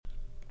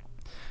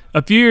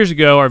A few years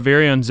ago, our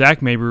very own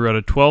Zach Mabry wrote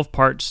a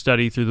 12-part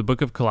study through the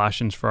book of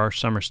Colossians for our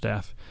summer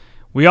staff.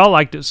 We all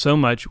liked it so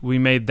much, we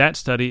made that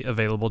study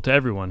available to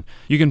everyone.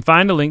 You can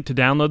find a link to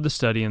download the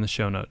study in the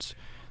show notes.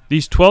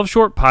 These 12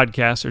 short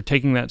podcasts are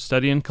taking that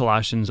study in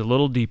Colossians a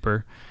little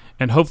deeper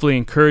and hopefully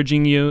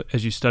encouraging you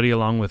as you study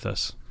along with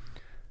us.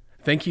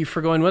 Thank you for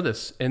going with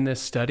us in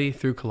this study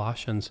through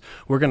Colossians.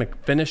 We're going to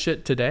finish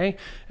it today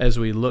as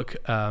we look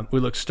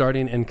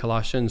starting in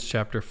Colossians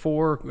chapter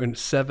 4 and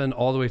 7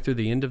 all the way through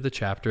the end of the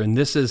chapter. And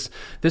this is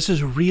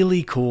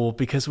really cool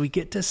because we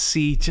get to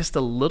see just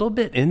a little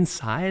bit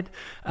inside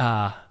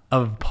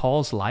of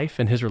Paul's life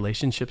and his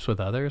relationships with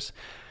others.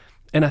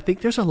 And I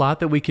think there's a lot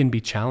that we can be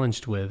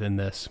challenged with in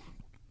this.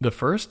 The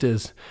first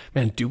is,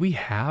 man, do we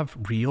have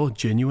real,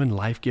 genuine,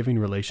 life-giving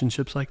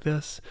relationships like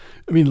this?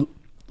 I mean,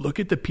 look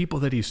at the people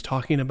that he's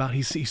talking about.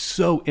 He's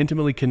so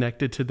intimately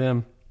connected to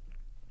them.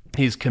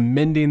 He's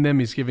commending them.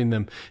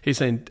 He's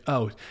saying,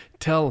 oh,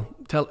 tell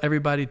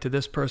everybody to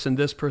this person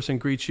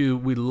greets you.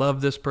 We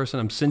love this person.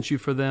 I'm sent you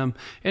for them.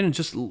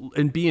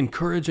 And be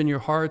encouraged in your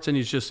hearts. And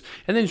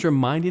then he's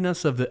reminding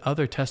us of the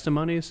other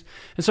testimonies.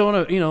 And so I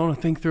want to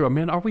think through,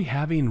 man, are we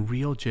having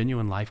real,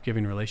 genuine,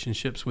 life-giving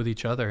relationships with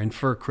each other? And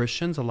for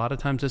Christians, a lot of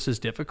times this is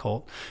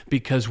difficult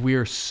because we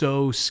are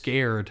so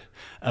scared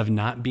of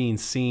not being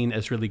seen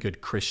as really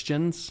good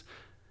Christians.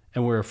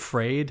 And we're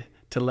afraid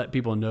to let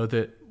people know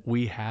that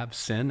we have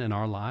sin in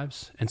our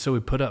lives. And so we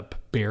put up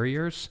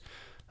barriers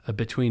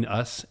between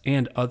us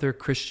and other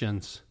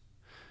Christians.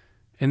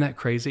 Isn't that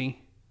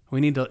crazy?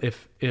 We need to,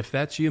 if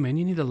that's you, man,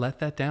 you need to let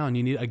that down.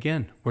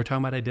 We're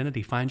talking about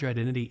identity. Find your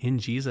identity in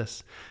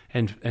Jesus.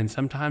 And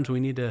sometimes we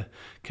need to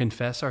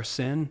confess our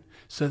sin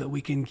so that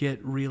we can get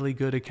really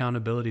good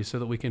accountability, so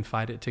that we can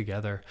fight it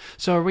together.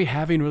 So are we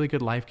having really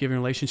good life-giving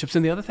relationships?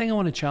 And the other thing I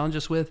want to challenge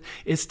us with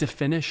is to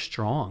finish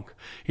strong.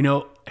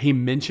 He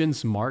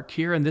mentions Mark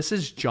here, and this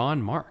is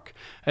John Mark,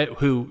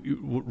 who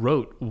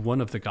wrote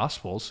one of the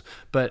Gospels,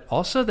 but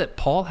also that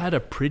Paul had a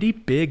pretty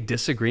big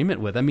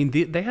disagreement with. I mean,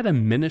 they had a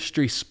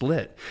ministry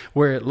split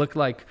where it looked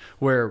like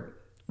where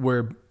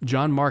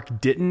John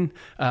Mark didn't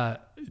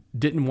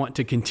want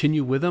to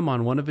continue with him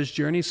on one of his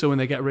journeys. So when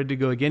they got ready to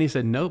go again, he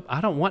said, nope,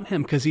 I don't want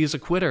him because he's a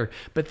quitter.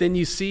 But then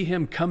you see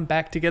him come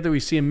back together. We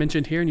see him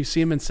mentioned here and you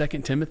see him in 2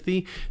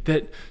 Timothy.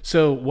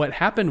 So what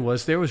happened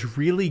was there was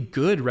really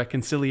good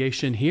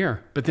reconciliation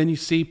here. But then you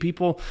see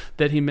people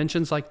that he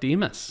mentions like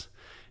Demas.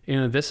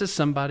 This is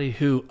somebody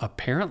who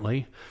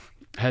apparently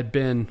had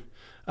been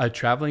a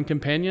traveling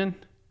companion.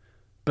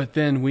 But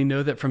then we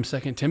know that from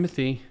 2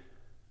 Timothy,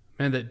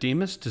 man, that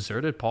Demas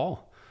deserted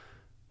Paul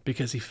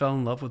because he fell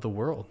in love with the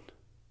world.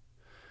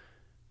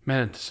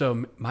 Man,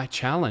 so my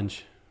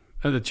challenge,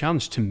 the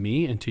challenge to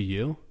me and to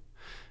you,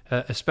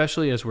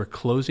 especially as we're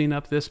closing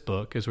up this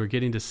book, as we're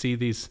getting to see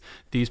these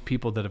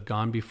people that have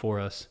gone before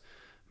us,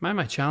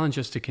 my challenge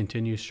is to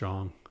continue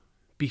strong,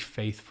 be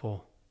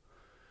faithful.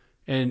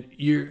 And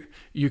you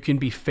can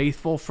be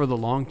faithful for the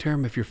long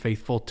term if you're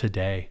faithful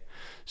today.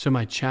 So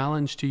my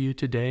challenge to you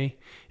today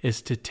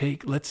is to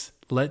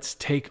let's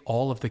take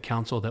all of the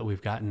counsel that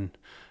we've gotten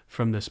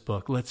from this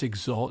book. Let's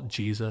exalt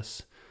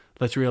Jesus.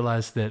 Let's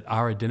realize that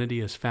our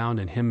identity is found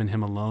in him and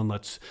him alone.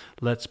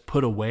 Let's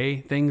put away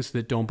things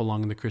that don't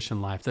belong in the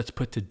Christian life. Let's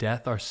put to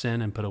death our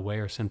sin and put away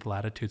our sinful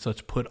attitudes.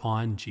 Let's put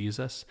on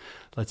Jesus.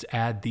 Let's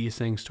add these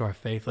things to our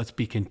faith. Let's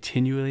be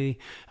continually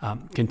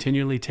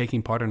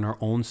taking part in our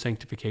own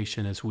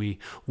sanctification as we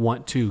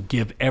want to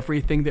give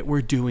everything that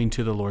we're doing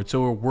to the Lord.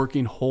 So we're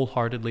working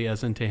wholeheartedly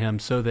as unto him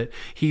so that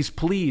he's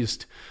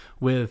pleased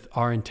with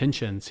our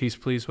intentions. He's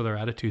pleased with our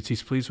attitudes.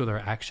 He's pleased with our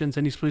actions,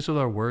 and he's pleased with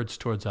our words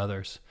towards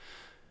others.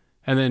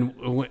 And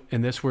then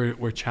in this,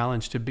 we're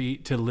challenged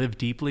to live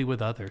deeply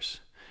with others,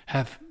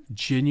 have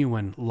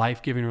genuine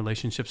life-giving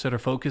relationships that are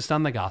focused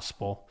on the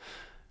gospel.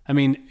 I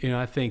mean,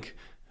 I think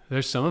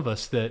there's some of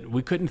us that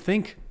we couldn't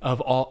think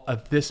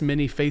of this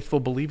many faithful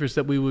believers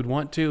that we would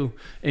want to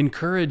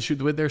encourage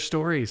with their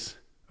stories,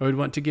 or would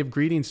want to give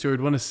greetings to, or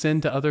would want to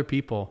send to other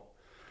people.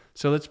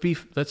 So let's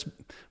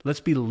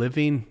be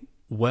living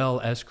well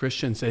as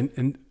Christians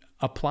and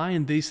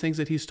applying these things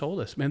that he's told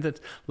us, man, that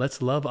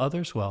let's love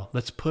others well.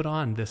 Let's put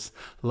on this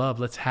love.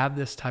 Let's have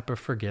this type of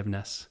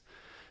forgiveness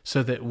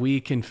so that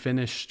we can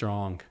finish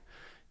strong.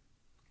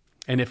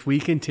 And if we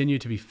continue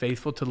to be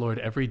faithful to the Lord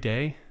every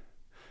day,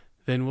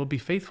 then we'll be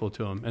faithful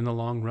to him in the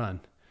long run.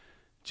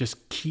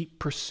 Just keep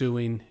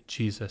pursuing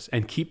Jesus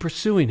and keep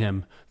pursuing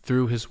him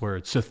through his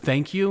word. So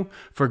thank you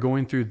for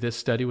going through this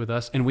study with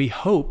us. And we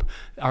hope,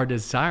 our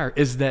desire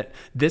is that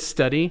this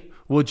study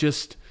will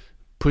just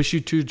push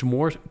you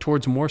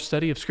towards more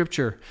study of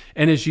Scripture.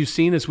 And as you've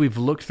seen, as we've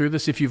looked through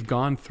this, if you've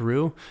gone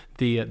through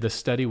the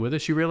study with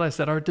us, you realize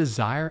that our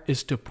desire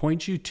is to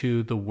point you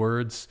to the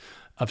words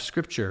of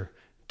Scripture,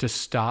 to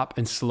stop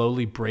and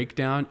slowly break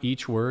down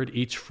each word,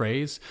 each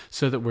phrase,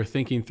 so that we're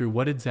thinking through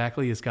what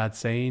exactly is God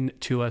saying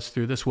to us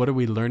through this? What are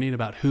we learning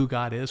about who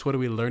God is? What are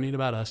we learning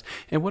about us?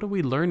 And what are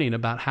we learning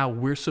about how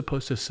we're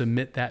supposed to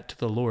submit that to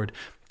the Lord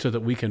so that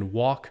we can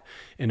walk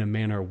in a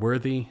manner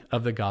worthy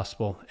of the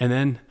gospel? And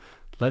then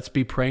let's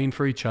be praying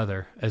for each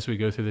other as we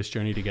go through this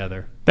journey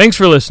together. Thanks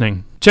for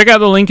listening. Check out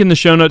the link in the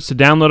show notes to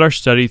download our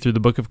study through the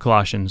book of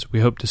Colossians. We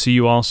hope to see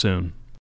you all soon.